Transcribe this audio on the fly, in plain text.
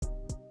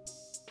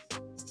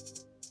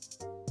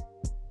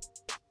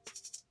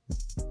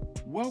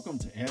Welcome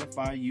to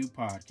Edify You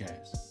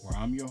podcast, where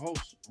I'm your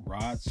host,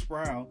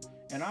 Sprowl,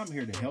 and I'm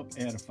here to help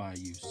edify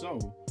you. So,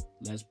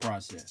 let's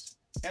process.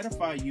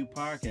 Edify You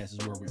podcast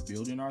is where we're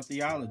building our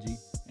theology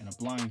and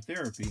applying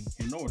therapy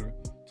in order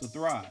to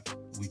thrive.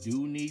 We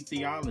do need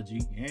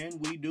theology and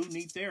we do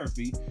need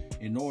therapy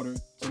in order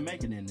to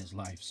make it in this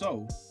life.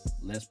 So,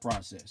 let's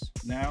process.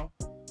 Now,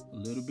 a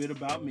little bit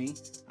about me.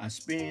 I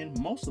spend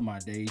most of my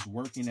days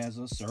working as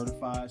a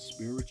certified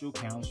spiritual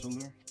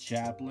counselor,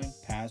 chaplain,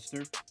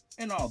 pastor,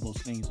 and all those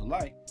things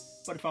alike.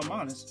 But if I'm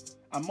honest,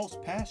 I'm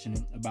most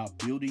passionate about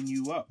building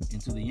you up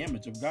into the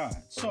image of God.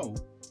 So,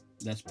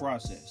 let's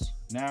process.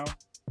 Now,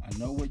 I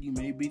know what you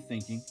may be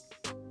thinking.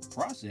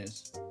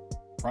 Process?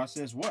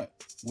 Process what?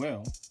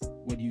 Well,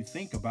 what do you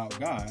think about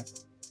God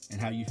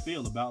and how you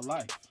feel about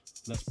life?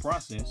 Let's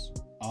process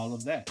all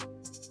of that.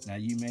 Now,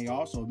 you may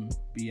also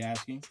be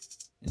asking,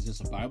 is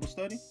this a Bible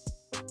study?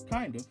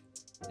 Kind of.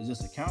 Is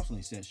this a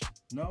counseling session?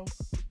 No,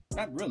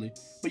 not really.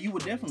 But you will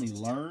definitely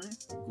learn,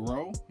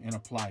 grow, and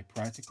apply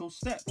practical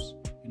steps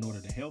in order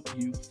to help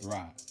you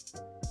thrive.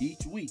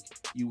 Each week,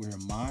 you will hear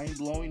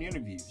mind-blowing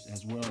interviews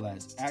as well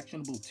as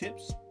actionable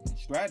tips and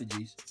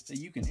strategies that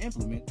you can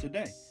implement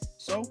today.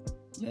 So,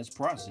 let's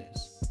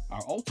process.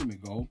 Our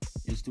ultimate goal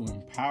is to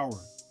empower,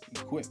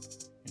 equip,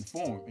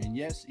 inform, and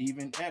yes,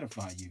 even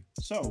edify you.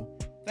 So,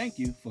 thank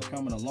you for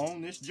coming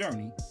along this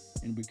journey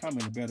and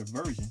becoming a better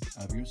version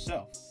of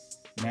yourself.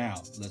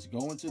 Now, let's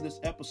go into this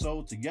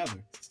episode together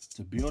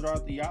to build our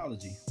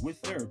theology with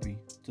therapy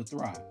to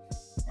thrive.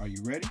 Are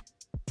you ready?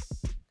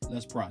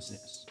 Let's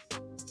process.